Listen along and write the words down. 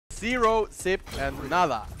Zero, zip, and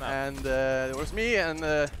nada. No. And there was me and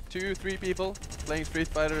 2-3 people playing Street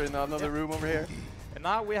Fighter in another room over here. And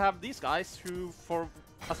now we have these guys who, for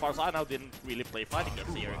as far as I know, didn't really play fighting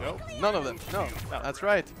games a year ago. None of them. No, that's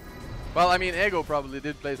right. Well, I mean, Ego probably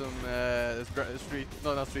did play some Street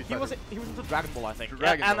Fighter. He was into Dragon Ball, I think.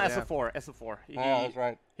 Dragon and Ball, SF4. SF4. That's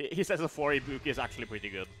right. His SF4 Ibuki is actually pretty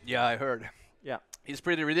good. Yeah, I heard. Yeah. He's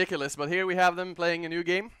pretty ridiculous, but here we have them playing a new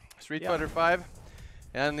game, Street Fighter 5,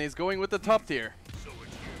 and he's going with the top tier.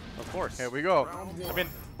 Of course. Here we go. I mean,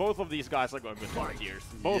 both of these guys are going with top tiers.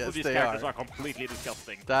 Both of these characters are completely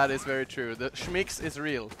disgusting. That is very true. The schmix is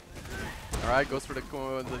real. Alright, goes for the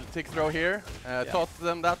tick throw here. Taught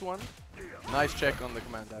them that one. Nice check on the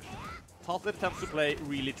command dash. Tater tends to play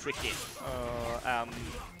really tricky. And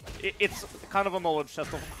it's kind of a knowledge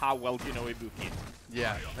test of how well you know Ibuki.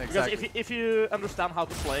 Yeah, exactly. Because if you understand how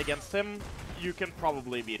to play against him, you can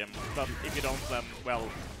probably beat him. But if you don't, then, well...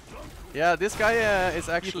 Yeah, this guy is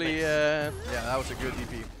actually... yeah, that was a good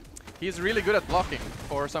DP. He's really good at blocking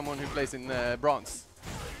for someone who plays in bronze.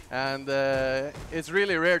 And it's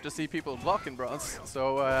really rare to see people block in bronze,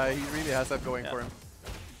 so he really has that going for him.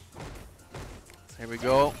 Here we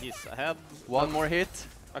go. He's ahead. One more hit.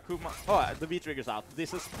 Akuma. Oh, the V-trigger's out.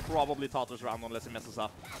 This is probably Tater's round unless he messes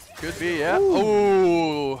up. Could be, yeah.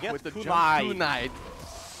 Ooh, with the kunai. jump kunai.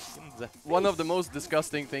 One of the most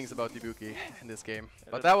disgusting things about Ibuki in this game.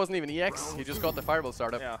 But that wasn't even EX, he just got the fireball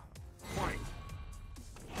startup. Yeah.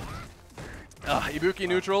 Ibuki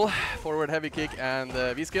neutral, forward heavy kick and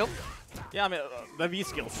V-skill. Yeah, I mean, the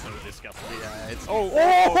V-skill's so disgusting. Yeah, it's... Oh,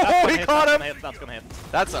 he caught him! That's gonna hit.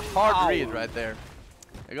 That's a hard read right there.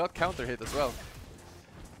 I got counter hit as well.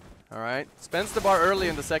 Alright, spends the bar early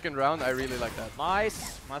in the second round, I really like that.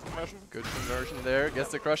 Nice, nice conversion. Good conversion there,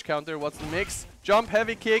 gets the crush counter, what's the mix? Jump,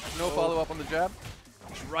 heavy kick, no follow-up on the jab.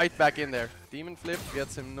 It's right back in there. Demon flip,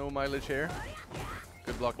 gets him no mileage here.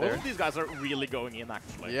 Good block there. Both of these guys are really going in,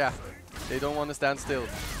 actually. Yeah, they don't want to stand still.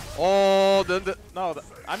 Oh, no,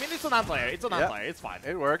 I mean, it's an anti-air, it's fine.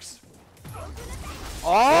 It works.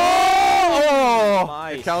 Oh!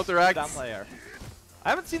 Nice. It counteracts. Anti-air. I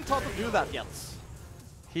haven't seen Tater do that yet.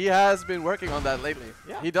 He has been working on that lately.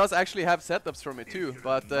 Yeah. He does actually have setups from it too,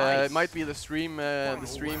 but it might be the stream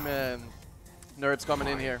nerds coming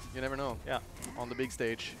in here. You never know. Yeah. On the big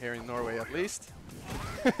stage here in Norway, at least.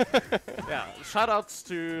 Yeah. Shoutouts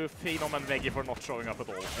to Phenom and Veggie for not showing up at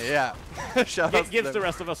all. Yeah. Shoutouts. Gives the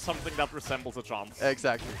rest of us something that resembles a chance.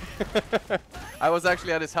 Exactly. I was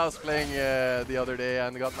actually at his house playing the other day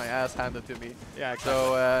and got my ass handed to me. Yeah. Exactly.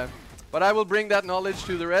 So. But I will bring that knowledge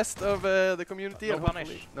to the rest of the community. No and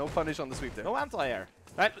punish. No punish on the sweep there. No anti-air.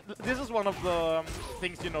 Right, this is one of the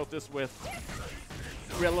things you notice with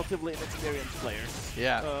relatively inexperienced players.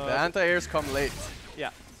 Yeah, the anti-airs come late. Yeah.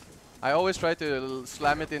 I always try to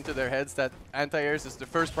slam it into their heads that anti-airs is the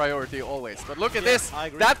first priority always. But look at this! I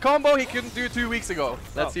agree. That combo he couldn't do 2 weeks ago.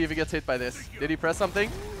 Let's see if he gets hit by this. Did he press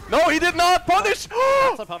something? No, he did not! Punish!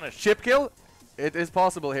 That's a punish. Chip kill? It is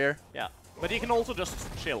possible here. Yeah. But he can also just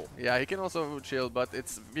chill. Yeah, he can also chill, but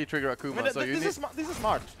it's V-trigger Akuma, I mean, so this is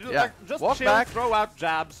smart. Yeah. Like, just Walk chill, back. throw out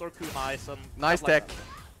jabs or kunais and... Nice like tech. that.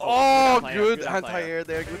 Oh, good good anti-air. anti-air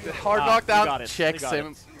there. Good hard He knockdown. got it. Checks He got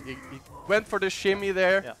him. He went for the shimmy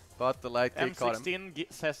there, Yeah. but the light kick caught him.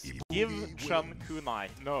 M16 says, give Chun kunai.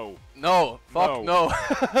 No. No. Fuck no.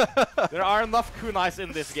 There are enough kunais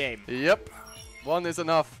in this game. Yep. One is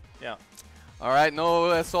enough. Yeah. Alright,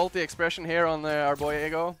 no salty expression here on our boy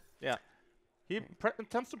Ego. Yeah. He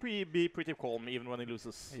tends to be pretty calm even when he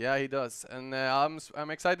loses. Yeah, he does. And I'm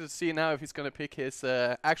excited to see now if he's going to pick his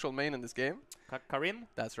actual main in this game. Karin?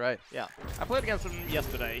 That's right. Yeah. I played against him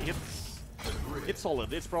yesterday. It's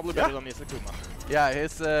solid. It's probably better than his Akuma. Yeah,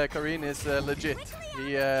 his Karin is legit.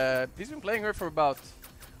 He's been playing her for about a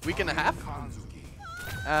week and a half.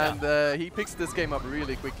 And he picks this game up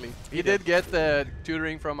really quickly. He did get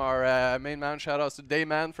tutoring from our main man. Shoutouts to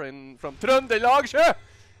Dayman from Trøndelag.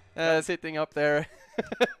 Sitting up there,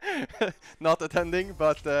 not attending,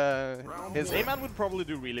 but his Dayman would probably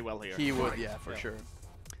do really well here. He would, yeah, for sure.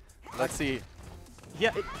 Let's see.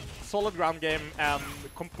 Yeah, solid ground game and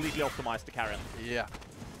completely optimized the Karin. Yeah.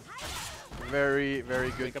 Very, very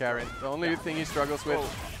good Karin. The only thing he struggles with.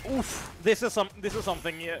 Oof. This is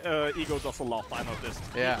something Ego does a lot. I noticed.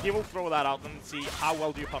 Yeah. He will throw that out and see how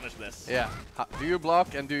well do you punish this. Yeah. Do you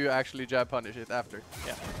block and do you actually jab punish it after?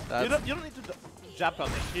 Yeah. You don't need to jab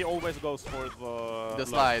punish. He always goes for the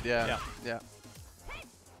slide. Yeah.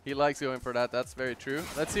 He likes going for that. That's very true.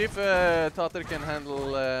 Let's see if Tater can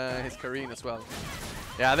handle his Karin as well.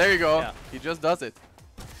 Yeah, there you go. Yeah. He just does it.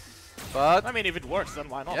 But I mean, if it works, then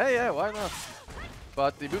why not? Yeah, why not?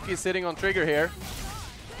 But Ibuki is sitting on trigger here.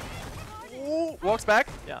 Oh, walks back.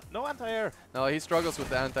 Yeah, no anti-air. No, he struggles with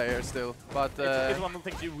the anti-air still. But It's one of the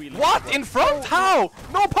things you really... what? In front? How?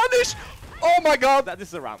 No punish! Oh my god! This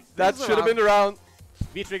is a round. That should have been the round.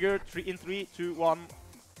 V-trigger, in 3, 2, 1.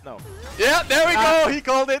 No. Yeah, there we go! He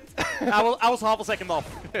called it! I was half a second off.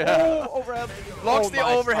 Yeah. Oh, overhead. Blocks the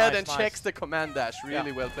nice, overhead nice, and nice. checks the command dash.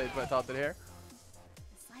 Really well played by Tater here.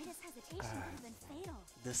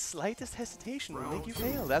 The slightest hesitation will make you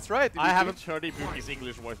fail. That's right. I haven't heard Ibuki's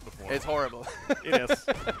English voice before. It's horrible. It is.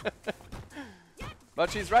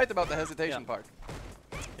 But she's right about the hesitation part.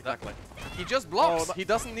 Exactly. He just blocks. Oh, he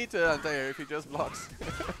doesn't need to anti-air if he just blocks.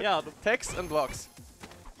 Yeah. Text and blocks.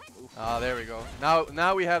 Ah, there we go.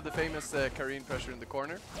 Now we have the famous Karin pressure in the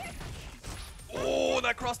corner. Oh,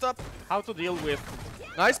 that crossed up. How to deal with...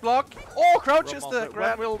 Nice block. Oh, crouches the When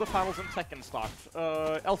grab. will the finals in Tekken start?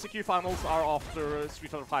 LCQ finals are after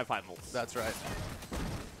Street Fighter 5 finals. That's right.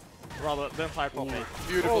 Rather, the entire topic.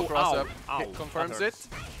 Beautiful cross up. Ow, Confirms that it. hurts.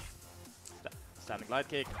 Standing glide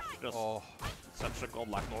kick. Just such a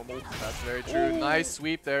godlike normal. That's very true. Nice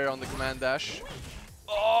sweep there on the command dash.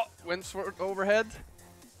 Oh, went for overhead.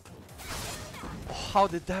 Oh, how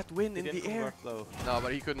did that win in the air? Though. No,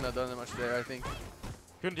 but he couldn't have done much there, I think.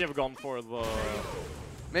 Couldn't you have gone for the...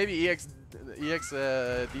 Maybe EX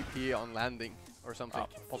DP on landing or something.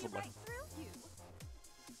 Possibly.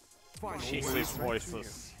 English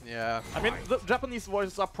voices. Yeah. I mean, the Japanese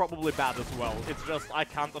voices are probably bad as well. It's just I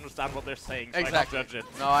can't understand what they're saying, so Exactly. I can't judge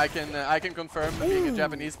it. No, I can confirm, being a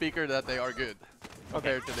Japanese speaker, that they are good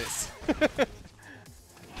compared to this.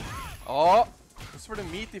 Oh, just for the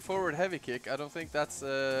meaty forward heavy kick. I don't think that's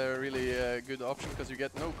really a good option because you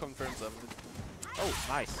get no confirms of it. Oh,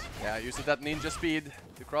 nice. Yeah, using that ninja speed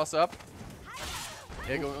to cross up.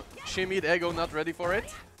 Ego shimmied, Ego not ready for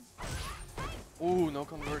it. Ooh, no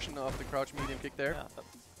conversion of the crouch medium kick there.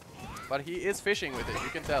 Yeah. But he is fishing with it, you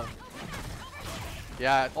can tell.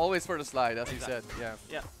 Yeah, always for the slide, as he said. Yeah.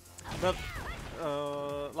 Yeah. But,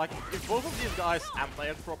 like, if both of these guys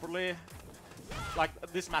anti-aired properly, like,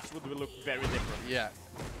 this match would look very different. Yeah.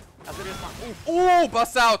 As it is now. Ooh,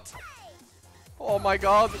 bust out! Oh my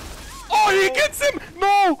god. Oh, he gets him!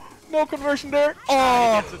 No! No conversion there. He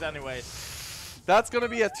Oh! gets it anyways. That's gonna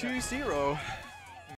be a 2-0.